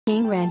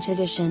King Ranch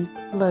Edition,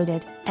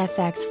 loaded,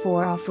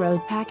 FX4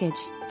 off-road package,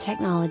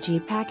 technology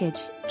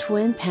package,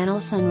 twin panel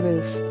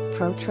sunroof,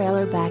 pro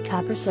trailer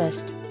backup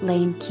assist,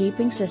 lane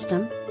keeping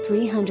system,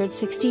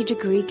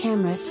 360-degree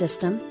camera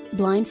system,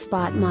 blind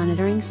spot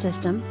monitoring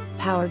system,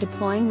 power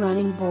deploying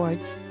running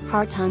boards,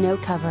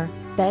 Tonneau cover,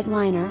 bed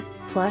liner,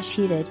 plush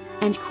heated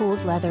and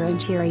cooled leather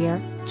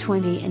interior,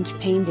 20-inch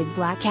painted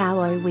black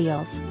alloy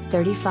wheels,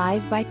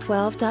 35 by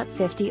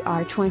 12.50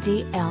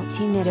 R20 LT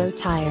Nitto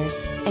tires,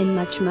 and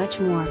much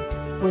more.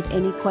 With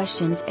any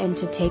questions and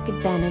to take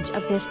advantage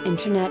of this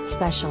internet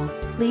special,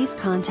 please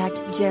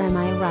contact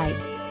Jeremiah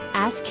Wright.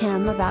 Ask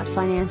him about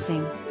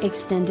financing,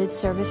 extended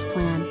service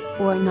plan,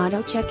 or an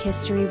auto check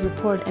history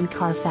report and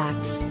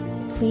Carfax.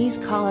 Please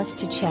call us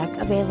to check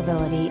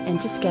availability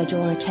and to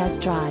schedule a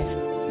test drive.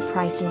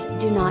 Prices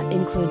do not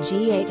include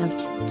G8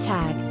 of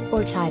tag,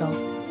 or title.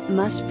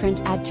 Must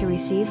print ad to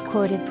receive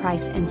quoted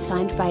price and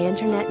signed by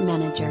Internet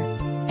Manager.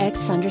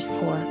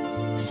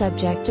 X_.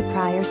 Subject to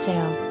prior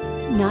sale.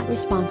 Not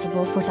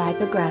responsible for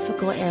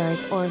typographical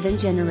errors or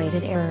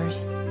VIN-generated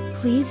errors.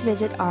 Please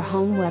visit our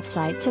home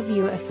website to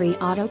view a free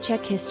auto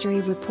check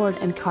history report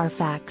and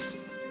Carfax.